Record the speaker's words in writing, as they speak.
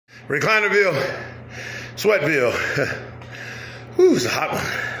Reclinerville, Sweatville. Ooh, it's a hot one.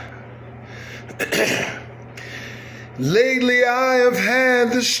 Lately I have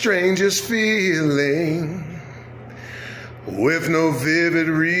had the strangest feeling, with no vivid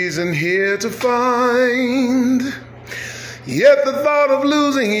reason here to find. Yet the thought of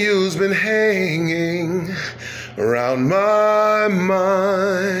losing you's been hanging around my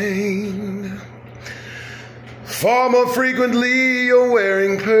mind. Far more frequently you're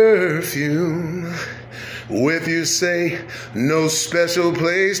wearing perfume, with you say no special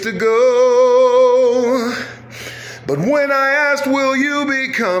place to go. But when I asked, will you be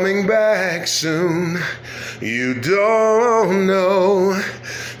coming back soon, you don't know,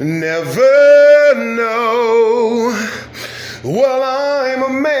 never know. Well, I'm a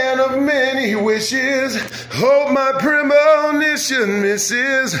man of many wishes, hope my premonition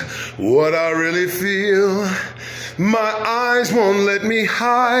misses what I really feel. My eyes won't let me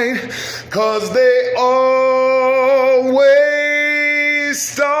hide, 'cause they always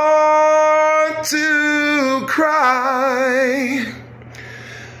start to cry.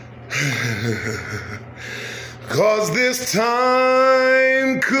 'Cause this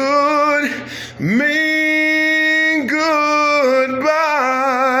time could mean goodbye.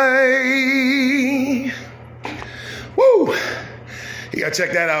 Woo! You gotta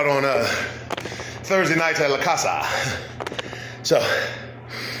check that out on Thursday nights at La Casa. So,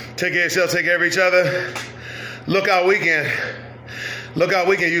 take care of yourself, take care of each other. Lookout weekend. Lookout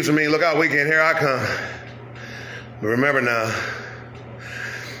weekend used to mean lookout weekend, here I come. But remember now,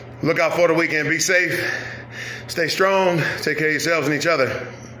 look out for the weekend. Be safe, stay strong, take care of yourselves and each other.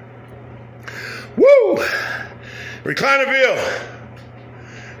 Woo! Reclinerville.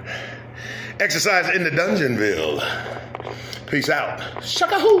 Exercise in the Dungeonville. Peace out.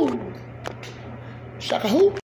 Shaka-hoo. Shaka-hoo.